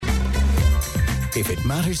If it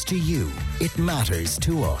matters to you, it matters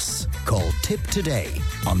to us. Call Tipp today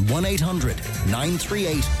on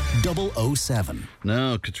 1-800-938-007.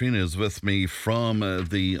 Now, Caitriona is with me from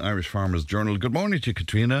the Irish Farmers Journal. Good morning to you,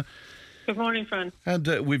 Caitriona. Good morning, Fran. And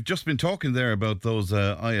we've just been talking there about those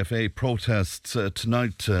IFA protests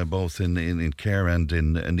tonight, both in Care and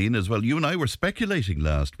in Nina as well. You and I were speculating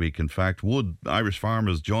last week, in fact, would Irish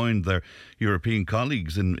farmers join their European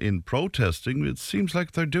colleagues in protesting? It seems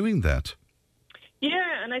like they're doing that.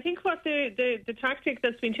 Yeah, and I think what the tactic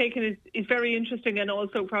that's been taken is very interesting and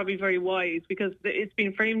also probably very wise, because it's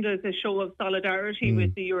been framed as a show of solidarity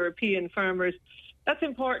with the European farmers. That's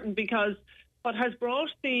important because what has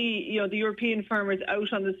brought the European farmers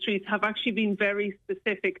out on the streets have actually been very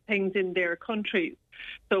specific things in their countries.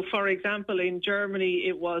 So, for example, in Germany,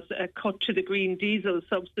 it was a cut to the green diesel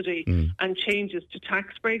subsidy and changes to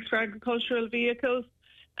tax breaks for agricultural vehicles.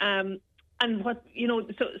 And what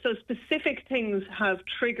so specific things have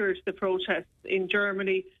triggered the protests in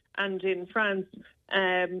Germany and in France.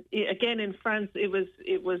 Again, in France, it was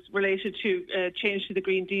related to change to the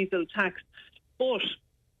green diesel tax, but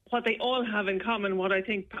what they all have in common, what I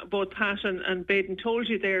think both Pat and Baden told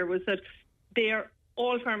you there, was that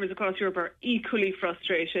all farmers across Europe are equally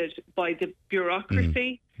frustrated by the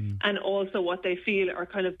bureaucracy and also what they feel are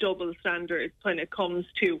kind of double standards when it comes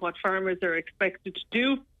to what farmers are expected to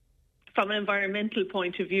do from an environmental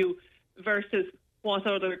point of view versus what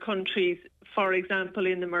other countries, for example,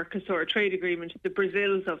 in the Mercosur trade agreement, the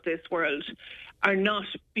Brazils of this world, are not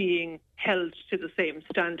being held to the same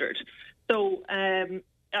standard. So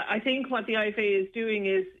I think what the IFA is doing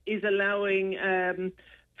is allowing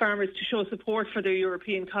farmers to show support for their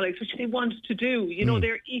European colleagues, which they want to do. You know,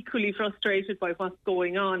 they're equally frustrated by what's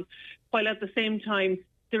going on, while at the same time,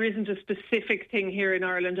 there isn't a specific thing here in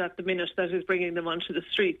Ireland at the minute that is bringing them onto the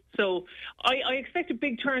streets. So I expect a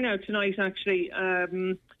big turnout tonight, actually,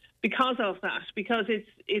 because of that, because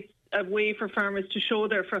it's a way for farmers to show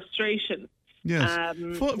their frustration. Yes.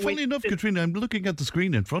 Funny enough, Caitriona, I'm looking at the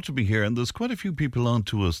screen in front of me here, and there's quite a few people on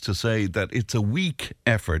to us to say that it's a weak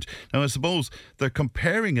effort. Now, I suppose they're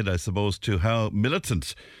comparing it, to how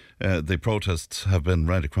militant the protests have been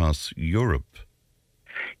right across Europe.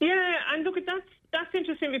 Yeah, and look, that's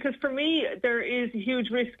interesting, because for me, there is a huge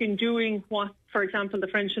risk in doing what, for example, the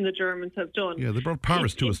French and the Germans have done. Yeah, they brought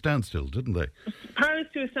Paris to a standstill, didn't they? Paris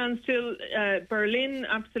to a standstill. Berlin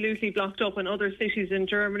absolutely blocked up, and other cities in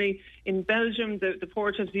Germany. In Belgium, the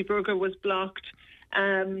port of Zeebrugge was blocked.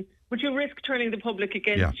 But you risk turning the public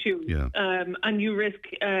against you. Yeah. And you risk,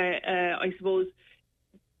 I suppose,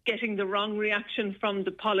 getting the wrong reaction from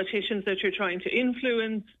the politicians that you're trying to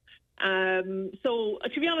influence. So,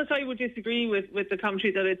 to be honest, I would disagree with the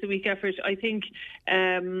commentary that it's a weak effort. I think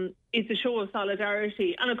it's a show of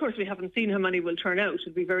solidarity. And, of course, we haven't seen how many will turn out.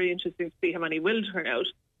 It'll be very interesting to see how many will turn out.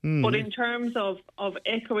 But in terms of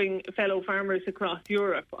echoing fellow farmers across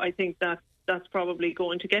Europe, I think that's probably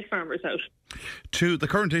going to get farmers out. To the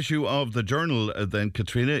current issue of the Journal, then,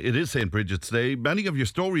 Caitriona, it is St. Bridget's Day. Many of your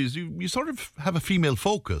stories, you sort of have a female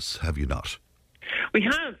focus, have you not? We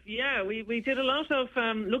have, yeah. We did a lot of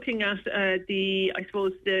looking at the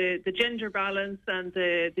gender balance and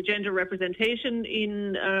the gender representation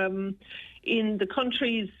in the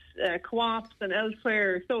country's co-ops and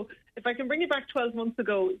elsewhere. So if I can bring it back 12 months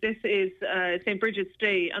ago, this is St. Bridget's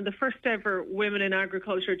Day, and the first ever Women in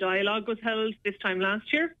Agriculture dialogue was held this time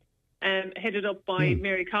last year, headed up by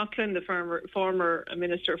Mary Coughlin, the former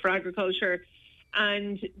Minister for Agriculture.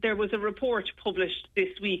 And there was a report published this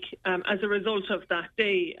week as a result of that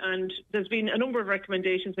day. And there's been a number of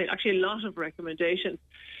recommendations made, actually a lot of recommendations.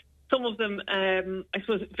 Some of them, I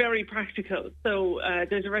suppose, very practical. So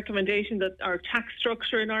there's a recommendation that our tax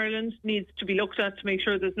structure in Ireland needs to be looked at to make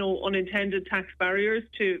sure there's no unintended tax barriers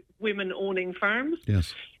to women owning farms.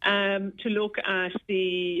 Yes. To look at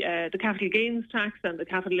the capital gains tax and the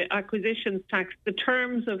capital acquisitions tax. The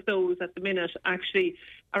terms of those at the minute actually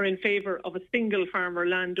are in favour of a single farmer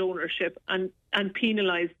land ownership and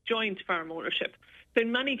penalise joint farm ownership. So in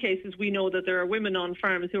many cases, we know that there are women on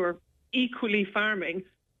farms who are equally farming,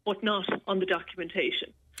 but not on the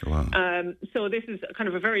documentation. Wow. So this is kind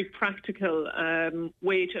of a very practical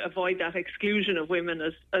way to avoid that exclusion of women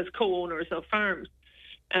as co-owners of farms.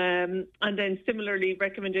 And then similarly,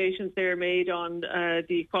 recommendations there made on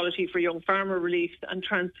the equality for young farmer relief and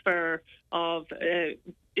transfer of,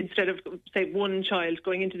 instead of, say, one child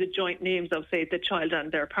going into the joint names of, say, the child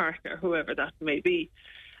and their partner, whoever that may be.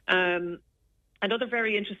 Another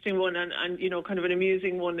very interesting one, and kind of an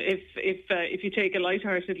amusing one, if you take a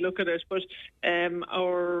light-hearted look at it. But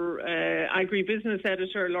our agribusiness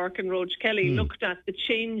editor, Larkin Roach Kelly, looked at the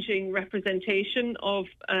changing representation of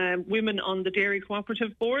women on the dairy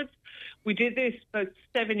cooperative boards. We did this about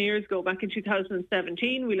 7 years ago, back in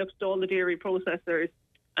 2017. We looked at all the dairy processors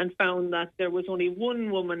and found that there was only one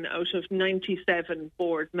woman out of 97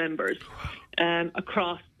 board members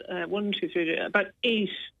across about 8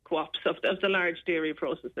 co-ops of the large dairy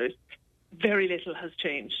processors. Very little has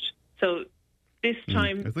changed. So this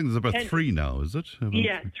time... I think there's about 3 now, is it?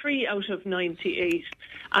 3 out of 98.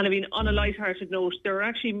 And I mean, on a light-hearted note, there are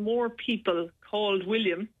actually more people called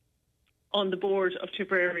William on the board of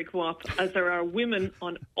Tipperary Co-op as there are women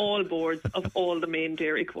on all boards of all the main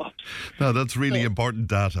dairy co-ops. No, that's really important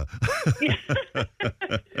data. Yeah.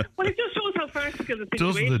 Well, it just shows how farcical the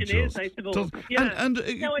situation is, I suppose.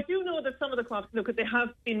 Now, I do know that some of the co-ops, look, they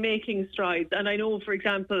have been making strides. And I know, for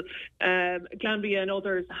example, Glanbia and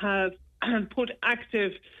others have put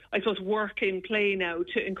active, I suppose, work in play now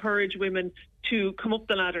to encourage women to come up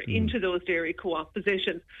the ladder into those dairy co-op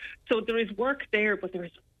positions. So there is work there, but there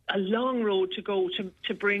is a long road to go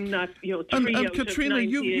to bring that, 3 out Caitriona, of 98.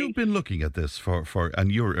 you've been looking at this for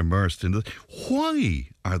and you're immersed in this. Why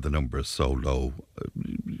are the numbers so low?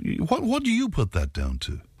 What do you put that down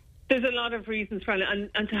to? There's a lot of reasons, Fran,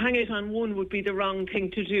 and to hang it on one would be the wrong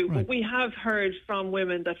thing to do. Right. But we have heard from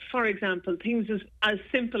women that, for example, things as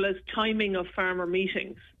simple as timing of farmer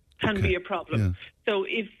meetings can be a problem. Yeah. So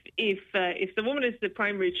if the woman is the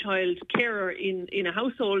primary child carer in a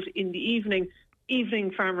household in the evening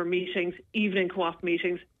farmer meetings, evening co-op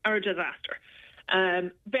meetings are a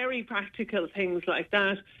disaster. Very practical things like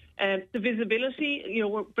that. The visibility,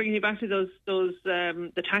 we're bringing you back to those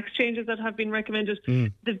the tax changes that have been recommended.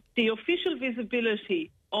 The official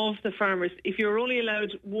visibility of the farmers, if you're only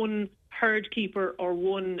allowed one herd keeper or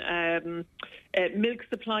one milk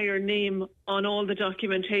supplier name on all the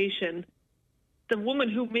documentation, the woman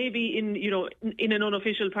who may be in an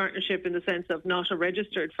unofficial partnership in the sense of not a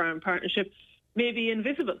registered farm partnership may be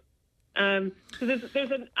invisible. So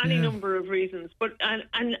there's any number of reasons, but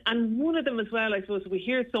and one of them as well, I suppose we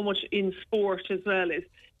hear so much in sport as well, is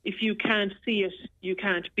if you can't see it, you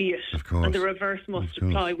can't be it. Of course. And the reverse must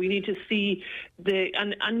apply. We need to see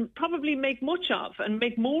and probably make much of and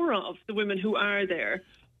make more of the women who are there,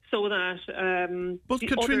 so that but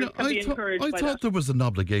Caitriona, I thought there was an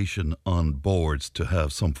obligation on boards to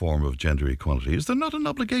have some form of gender equality. Is there not an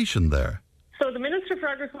obligation there? So the Minister for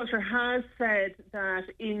Agriculture has said that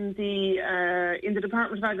in the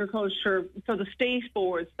Department of Agriculture, so the state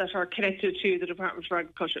boards that are connected to the Department of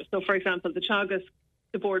Agriculture, so for example the Teagasc,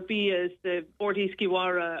 the Board Bias, the Board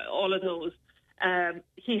Isquiwara, all of those,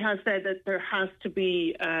 he has said that there has to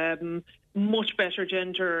be much better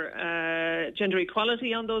gender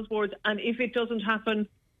equality on those boards, and if it doesn't happen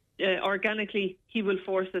organically, he will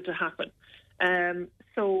force it to happen.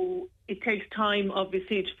 So it takes time,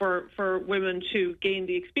 obviously, for women to gain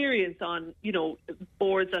the experience on,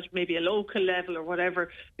 boards at maybe a local level or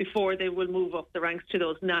whatever before they will move up the ranks to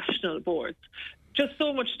those national boards. Just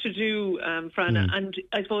so much to do, Fran, and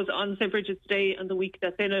I suppose on St. Bridget's Day and the week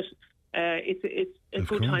that's in it, it's a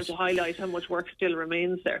good time to highlight how much work still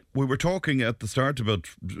remains there. We were talking at the start about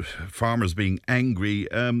farmers being angry.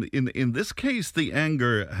 In this case, the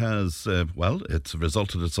anger has, it's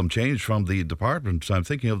resulted in some change from the department. I'm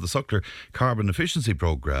thinking of the Suckler Carbon Efficiency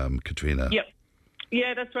Programme, Caitriona. Yep.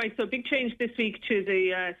 Yeah, that's right. So big change this week to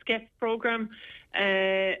the SCEP programme.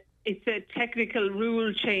 It's a technical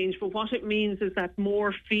rule change, but what it means is that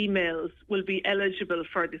more females will be eligible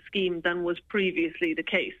for the scheme than was previously the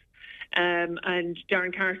case. And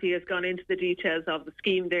Darren Carthy has gone into the details of the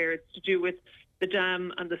scheme there. It's to do with the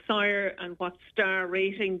dam and the sire and what star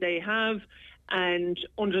rating they have. And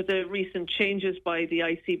under the recent changes by the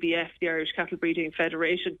ICBF, the Irish Cattle Breeding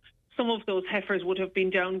Federation, some of those heifers would have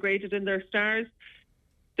been downgraded in their stars.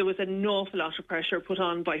 There was an awful lot of pressure put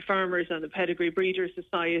on by farmers and the pedigree breeder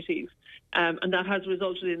societies. And that has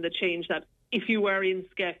resulted in the change that if you are in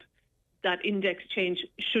SCEP, that index change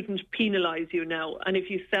shouldn't penalise you now. And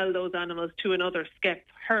if you sell those animals to another SCEP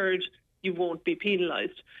herd, you won't be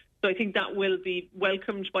penalised. So I think that will be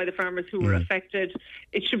welcomed by the farmers who were affected.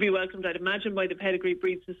 It should be welcomed, I'd imagine, by the pedigree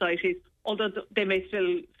breed societies, although they may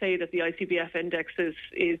still say that the ICBF index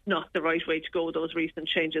is not the right way to go, those recent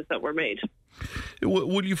changes that were made.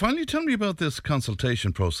 Would you finally tell me about this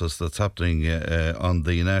consultation process that's happening on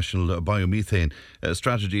the National Biomethane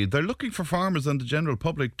Strategy? They're looking for farmers and the general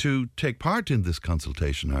public to take part in this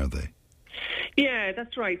consultation, are they? Yeah,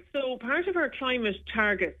 that's right. So part of our climate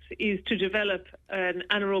targets is to develop an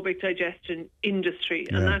anaerobic digestion industry,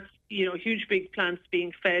 and that's huge big plants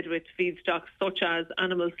being fed with feedstocks such as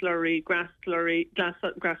animal slurry, grass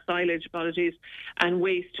silage, and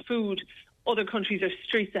waste food. Other countries are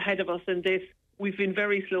streets ahead of us in this. We've been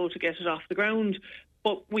very slow to get it off the ground.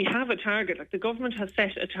 But we have a target, like the government has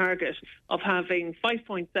set a target of having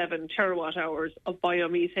 5.7 terawatt hours of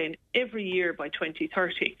biomethane every year by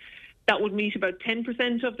 2030. That would meet about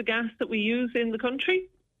 10% of the gas that we use in the country,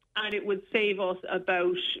 and it would save us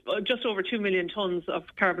about just over 2 million tonnes of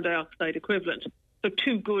carbon dioxide equivalent. So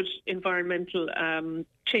two good environmental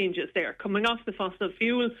changes there, coming off the fossil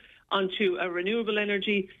fuel onto a renewable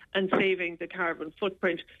energy and saving the carbon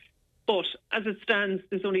footprint. But as it stands,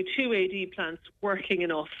 there's only 2 AD plants working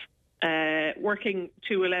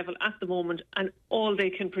to a level at the moment, and all they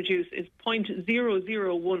can produce is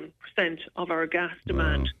 0.001% of our gas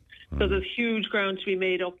demand. Wow. So there's huge ground to be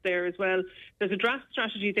made up there as well. There's a draft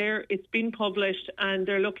strategy there. It's been published, and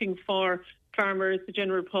they're looking for farmers, the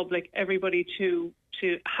general public, everybody to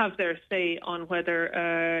have their say on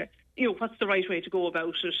whether what's the right way to go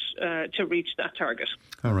about it to reach that target.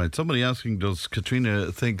 All right. Somebody asking, does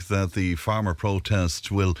Caitriona think that the farmer protest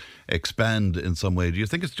will expand in some way? Do you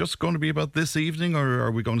think it's just going to be about this evening, or are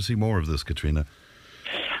we going to see more of this, Caitriona?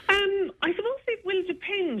 I suppose it will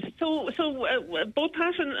depend. So both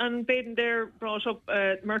Pat and Baden there brought up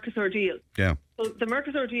Mercosur deal. Yeah. So the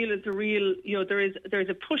Mercosur deal is a real, there's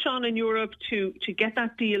a push on in Europe to get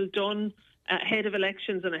that deal done ahead of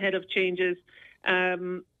elections and ahead of changes.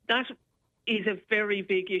 That is a very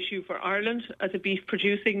big issue for Ireland as a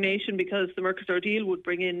beef-producing nation, because the Mercosur deal would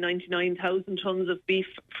bring in 99,000 tonnes of beef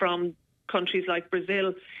from countries like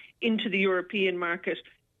Brazil into the European market.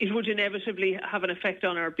 It would inevitably have an effect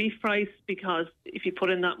on our beef price, because if you put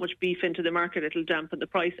in that much beef into the market, it'll dampen the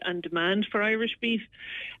price and demand for Irish beef.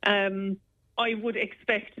 I would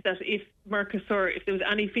expect that if there was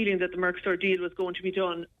any feeling that the Mercosur deal was going to be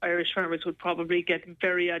done, Irish farmers would probably get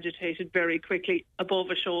very agitated very quickly,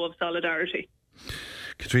 above a show of solidarity.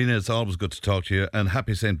 Caitriona, it's always good to talk to you, and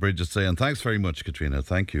happy St. Bridget's Day, and thanks very much, Caitriona.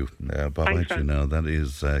 Thank you. Bye-bye to you now. That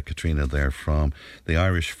is Caitriona there from the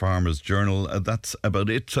Irish Farmers Journal. That's about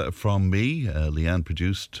it from me. Leanne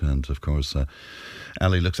produced, and of course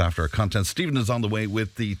Ali looks after our content. Stephen is on the way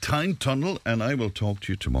with the Time Tunnel, and I will talk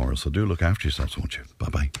to you tomorrow, so do look after yourselves, won't you?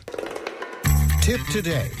 Bye-bye. Tip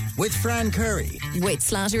today with Fran Curry. With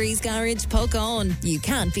Slattery's Garage, puck on. You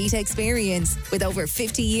can't beat experience. With over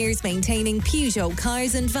 50 years maintaining Peugeot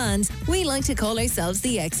cars and vans, we like to call ourselves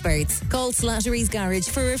the experts. Call Slattery's Garage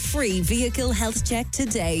for a free vehicle health check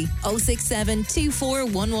today. 067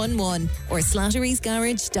 24111 or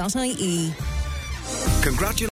slatterysgarage.ie. Congratulations.